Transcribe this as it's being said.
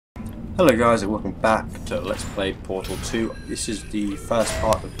Hello guys and welcome back to Let's Play Portal 2. This is the first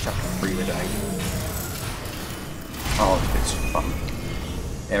part of chapter 3 we're doing. Oh, it's fun.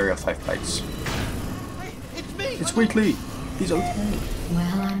 Area 5 plates. Hey, it's me! It's Weekly! He's okay.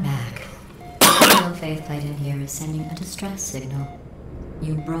 Well, I'm back. The little faith plate in here is sending a distress signal.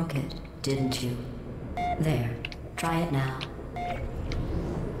 You broke it, didn't you? There. Try it now.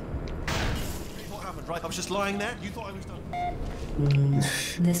 What happened, right? I was just lying there. You thought I was done.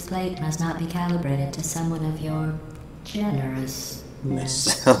 This plate must not be calibrated to someone of your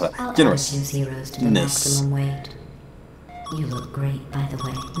generousness. I'll add a few zeros to the maximum weight. You look great, by the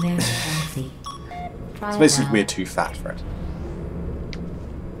way. Very healthy. Try So it basically now. we're too fat for it.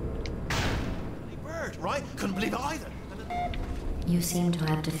 Bird, right? Couldn't believe it either. You seem to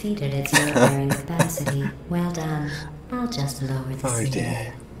have defeated its air-bearing capacity. Well done. I'll just lower the Oh ceiling.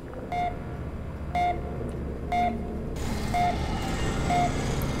 dear.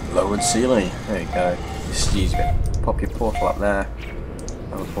 Lowered ceiling. There you go. Just use it. Pop your portal up there.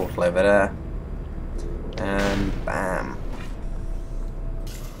 Another portal over there. And bam.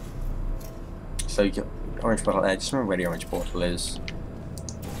 So you got orange portal there. Just remember where the orange portal is.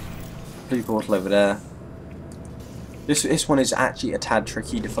 Blue portal over there. This one is actually a tad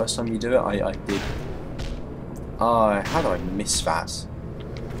tricky the first time you do it. I did. How did I miss that?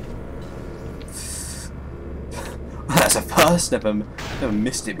 That's a first. Never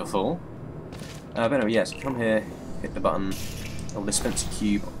missed it before. But anyway, yes. Come here. Hit the button. I'll dispense a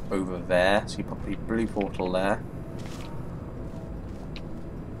cube over there. So you pop the blue portal there.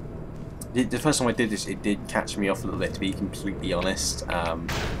 The first time I did this, it did catch me off a little bit, to be completely honest. I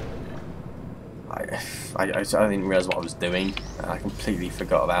didn't realise what I was doing. I completely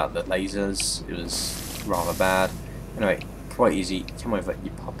forgot about the lasers. It was rather bad. Anyway, quite easy. Come over, you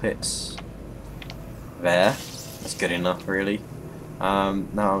pop it there. That's good enough, really.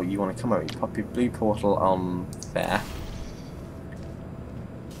 Now you want to come over, you pop your blue portal on there.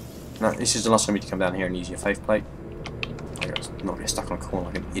 Now this is the last time you need to come down here and use your faith plate. I got not get stuck on a corner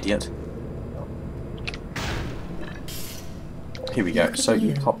like an idiot. Here we go. Look at So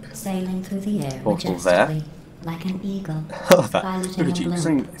you pop sailing through the air portal there. majestically, like an eagle. I love that. Piloting Look at a you, balloon.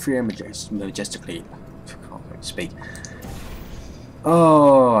 sailing through air majestically. I can't really speak.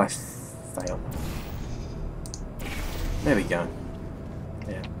 Oh, I failed. There we go.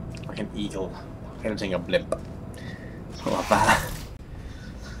 Yeah, like an eagle piloting a blimp. I love that.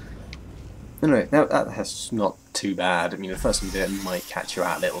 Anyway, that's not too bad. I mean, the first time you do it might catch you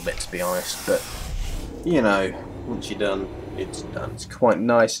out a little bit, to be honest, but you know, once you're done, it's done. It's quite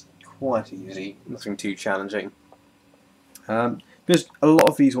nice, quite easy, nothing too challenging. Because a lot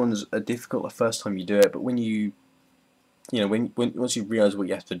of these ones are difficult the first time you do it, but when you know, when once you realise what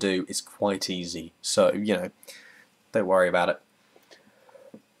you have to do, it's quite easy. So you know, don't worry about it.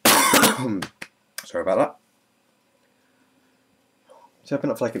 Sorry about that. So I've been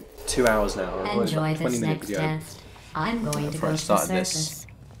up for like 2 hours now. Enjoy this 20-minute next video. test. I'm going to Before I go to the started circus. this.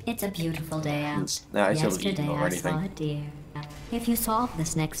 It's a beautiful day out. No, it's not Yesterday eating or I saw anything. a deer. If you solve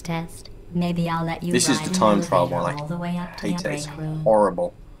this next test, maybe I'll let you This is ride the an time trial elevator one. all the way up to Hate your it. It's break room.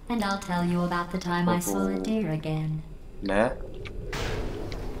 horrible. And I'll tell you about the time I saw a deer again. There.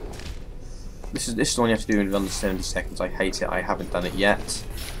 This is the one you have to do in under 70 seconds. I hate it. I haven't done it yet.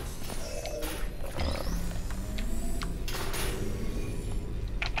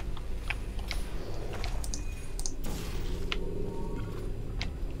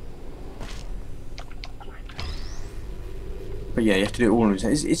 But yeah, you have to do it all in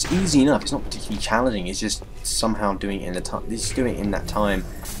it's easy enough. It's not particularly challenging. It's just somehow doing it in the time. Just doing it in that time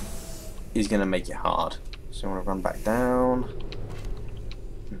is going to make it hard. So you want to run back down.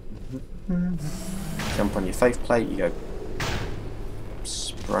 Jump on your faith plate. You go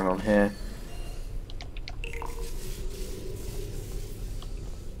sprung on here.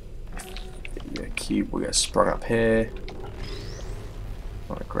 Your cube will get sprung up here.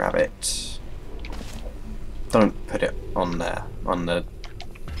 Want to grab it. Don't put it on there, on the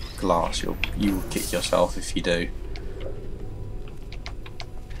glass. You will kick yourself if you do.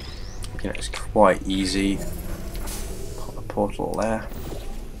 You know, it's quite easy. Pop a portal there.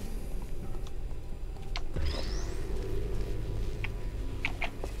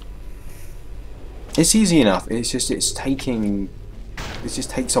 It's easy enough. It's just taking. It just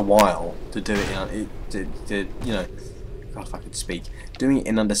takes a while to do it. You know, God, if I could speak. Doing it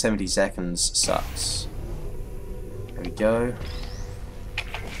in under 70 seconds sucks. There we go.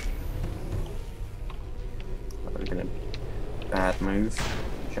 That would have been a bad move.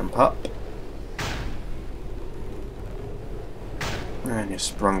 Jump up. And you're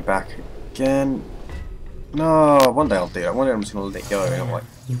sprung back again. No, one day I'll do that. One day I'm just going to let it go. And I'm like,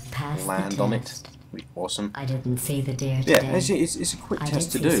 You passed land the on test. it. Would be awesome. I didn't see the deer Yeah, today. it's a quick I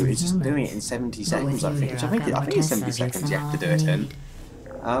test to did see do. some It's just doing it in humans. 70 But seconds, with I you think. here, Which I I've think, got I more think it's test 70 subjects seconds you than have to I'll do it ever in.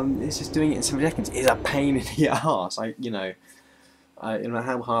 need. It's just doing it in 70 seconds is a pain in the arse. No matter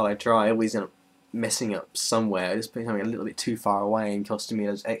how hard I try, I always end up messing up somewhere. Just putting something a little bit too far away and costing me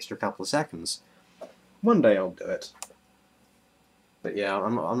those extra couple of seconds. One day I'll do it. But yeah,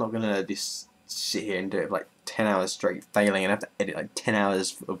 I'm not gonna just sit here and do it for like 10 hours straight, failing, and have to edit like 10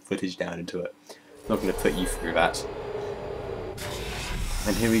 hours of footage down into it. I'm not gonna put you through that.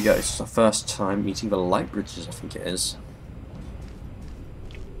 And here we go. It's our first time meeting the light bridges, I think it is.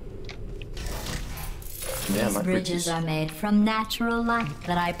 Yeah, These light bridges are made from natural light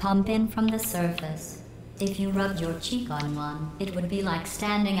that I pump in from the surface. If you rubbed your cheek on one, it would be like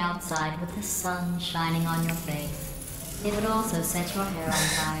standing outside with the sun shining on your face. It would also set your hair on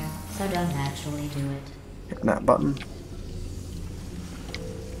fire, so don't actually do it. Hitting that button.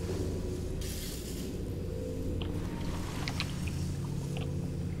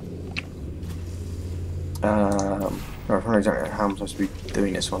 I don't know exactly how I'm supposed to be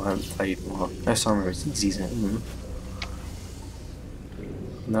doing this one. I haven't played one. No, sorry, it's easy, isn't it?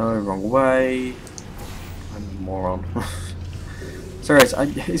 No, wrong way. I'm a moron. Sorry,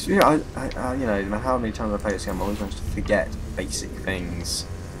 you know, no matter how many times I play this game, I always manage to forget basic things.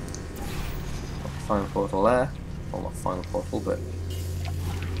 Final portal there. Well, not final portal, but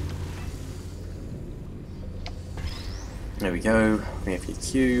there we go. We have your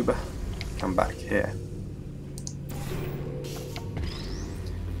cube. Come back here.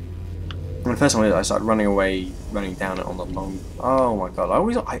 When the first time I started running away, running down it on the long. Oh my god! I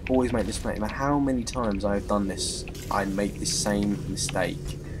always make this mistake. No matter how many times I've done this, I make the same mistake.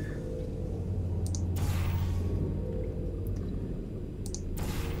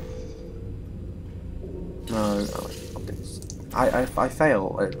 No, I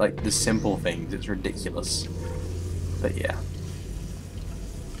fail at like the simple things. It's ridiculous. But yeah.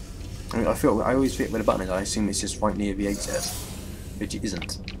 I mean, I always fit with the button. I assume it's just right near the exit, which it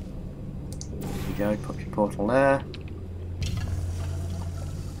isn't. There we go. Pop your portal there.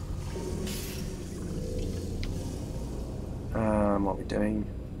 What are we doing?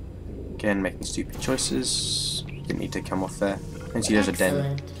 Again, making stupid choices. Didn't need to come off there. And see, there's a den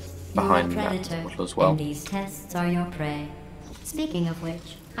Excellent. behind You're a that predator, portal as well. and these tests are your prey. Speaking of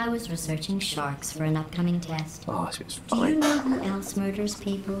which, I was researching sharks for an upcoming test. Oh, this is Do you fine. know who else murders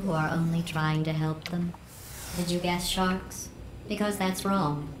people who are only trying to help them? Did you guess sharks? Because that's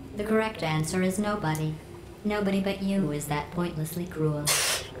wrong. The correct answer is nobody. Nobody but you is that pointlessly cruel.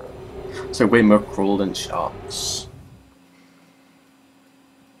 So we're more cruel than sharks.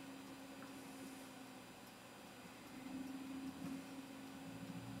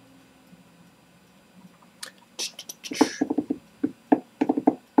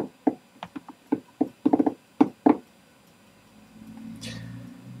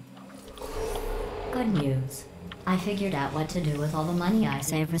 Good news. I figured out what to do with all the money I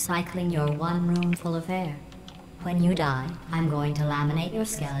save recycling your one room full of hair. When you die, I'm going to laminate your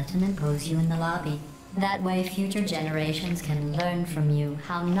skeleton and pose you in the lobby. That way future generations can learn from you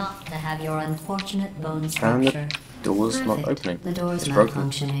how not to have your unfortunate bone And structure. the door's not Perfect. opening. The door's It's broken.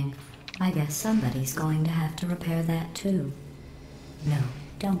 malfunctioning. I guess somebody's going to have to repair that too. No,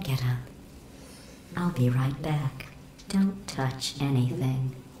 don't get up. I'll be right back. Don't touch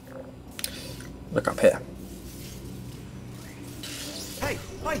anything. Look up here. Hey,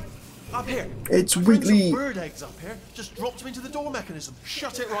 up here. It's I found some Wheatley. bird eggs up here. Just dropped them into the door mechanism.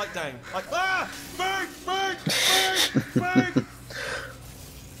 Shut it right down. Like, bird.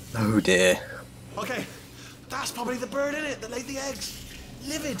 Oh dear. Okay, that's probably the bird in it that laid the eggs.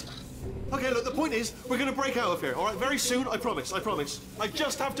 Livid. Okay, look, the point is, we're gonna break out of here, alright? Very soon, I promise. I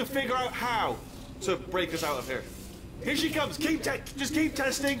just have to figure out how to break us out of here. Here she comes, just keep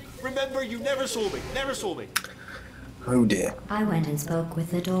testing. Remember, you never saw me. Oh dear. I went and spoke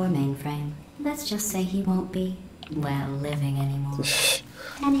with the door mainframe. Let's just say he won't be, well, living anymore.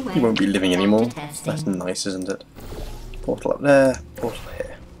 Anyway, He won't be living back to anymore. testing. That's nice, isn't it? Portal up there, portal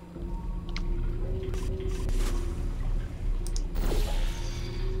here.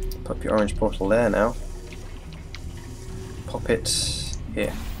 Pop your orange portal there now. Pop it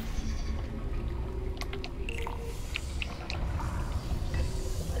here.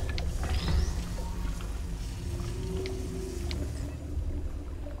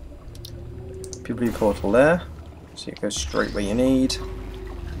 Pop your blue portal there, so it goes straight where you need.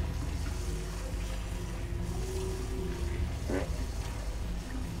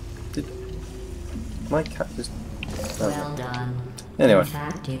 Did my cat just... Well done. Anyway. In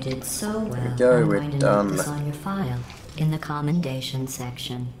fact, you did so well. go, I'm we're going to done. note this on your file. in the commendation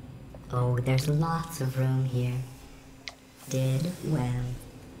section. Oh, there's lots of room here. Did well.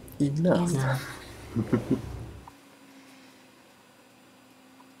 Enough. Enough.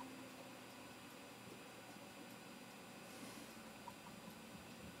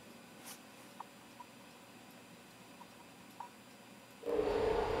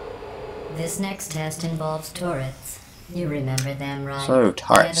 This next test involves turrets. You remember them, right? So,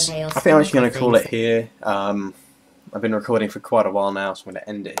 turrets. They're the I think I'm just going to baleful call it things. here. I've been recording for quite a while now, so I'm going to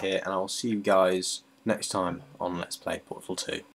end it here, and I'll see you guys next time on Let's Play Portal 2.